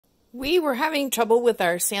We were having trouble with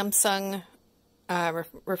our Samsung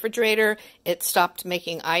refrigerator. It stopped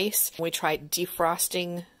making ice. We tried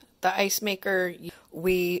defrosting the ice maker.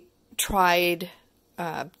 We tried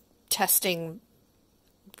testing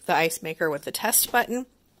the ice maker with the test button.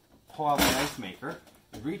 Pull out the ice maker,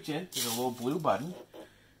 reach in, there's a little blue button,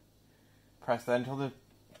 press that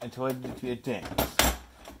until it dings.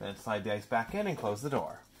 Then slide the ice back in and close the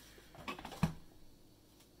door.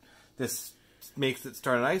 This makes it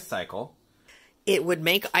start an ice cycle. It would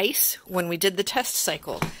make ice when we did the test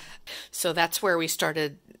cycle. So that's where we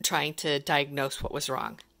started trying to diagnose what was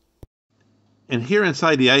wrong. And here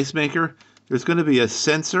inside the ice maker, there's going to be a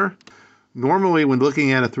sensor. Normally, when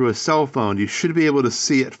looking at it through a cell phone, you should be able to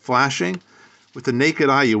see it flashing. With the naked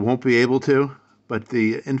eye, you won't be able to, but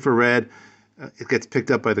the infrared, it gets picked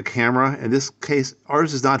up by the camera. In this case,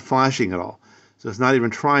 ours is not flashing at all. So it's not even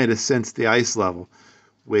trying to sense the ice level,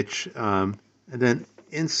 and then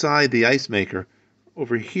inside the ice maker,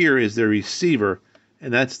 over here is the receiver,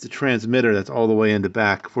 and that's the transmitter that's all the way in the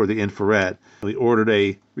back for the infrared. We ordered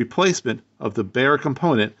a replacement of the bare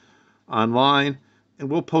component online, and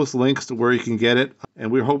we'll post links to where you can get it. And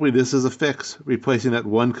we're hoping this is a fix. Replacing that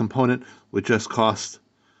one component would just cost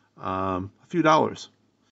a few dollars.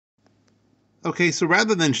 Okay, so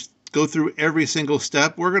rather than go through every single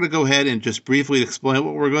step, we're going to go ahead and just briefly explain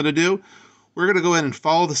what we're going to do. We're going to go ahead and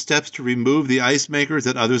follow the steps to remove the ice makers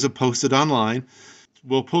that others have posted online.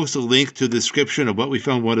 We'll post a link to the description of what we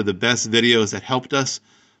found one of the best videos that helped us,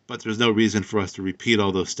 but there's no reason for us to repeat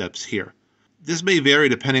all those steps here. This may vary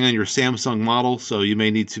depending on your Samsung model, so you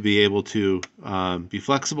may need to be able to be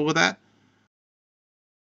flexible with that.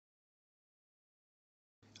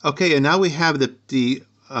 Okay, and now we have the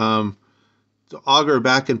auger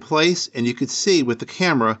back in place, and you can see with the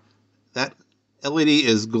camera that LED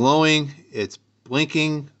is glowing, it's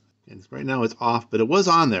blinking, and right now it's off, but it was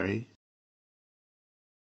on there.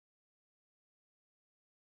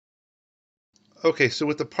 Okay, so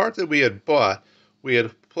with the part that we had bought, we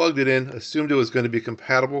had plugged it in, assumed it was going to be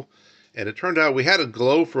compatible, and it turned out we had it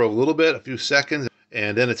glow for a little bit, a few seconds,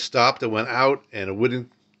 and then it stopped, it went out, and it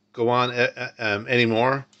wouldn't go on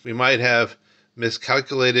anymore. We might have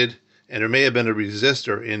miscalculated, and there may have been a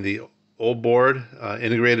resistor in the old board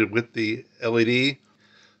integrated with the LED.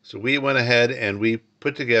 So we went ahead and we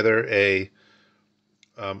put together a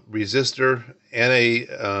resistor and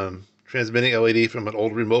a transmitting LED from an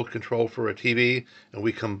old remote control for a TV, and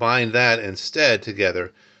we combined that instead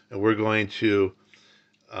together, and we're going to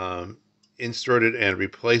insert it and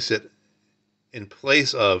replace it in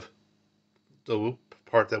place of the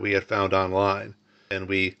part that we had found online. And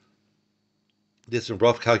we did some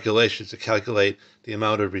rough calculations to calculate the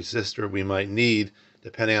amount of resistor we might need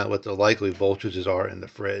depending on what the likely voltages are in the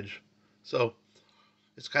fridge. So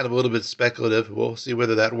it's kind of a little bit speculative. We'll see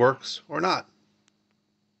whether that works or not.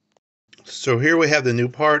 So here we have the new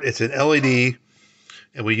part. It's an LED,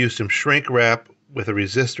 and we use some shrink wrap with a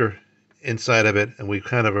resistor inside of it, and we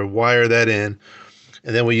kind of wire that in.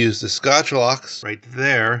 And then we use the Scotch locks right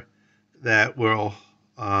there that will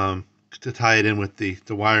to tie it in with the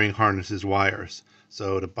wiring harnesses wires,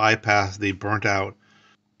 so to bypass the burnt out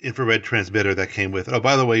infrared transmitter that came with it. Oh,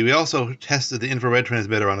 by the way, we also tested the infrared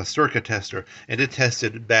transmitter on a circuit tester, and it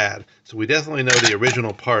tested bad. So we definitely know the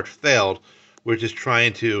original part failed. We're just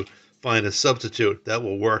trying to find a substitute that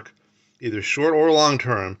will work either short or long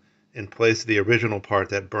term in place of the original part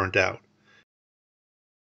that burnt out.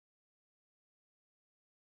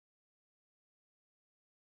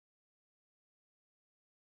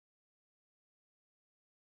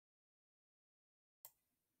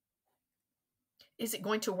 Is it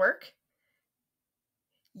going to work?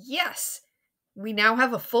 Yes. We now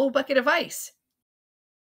have a full bucket of ice.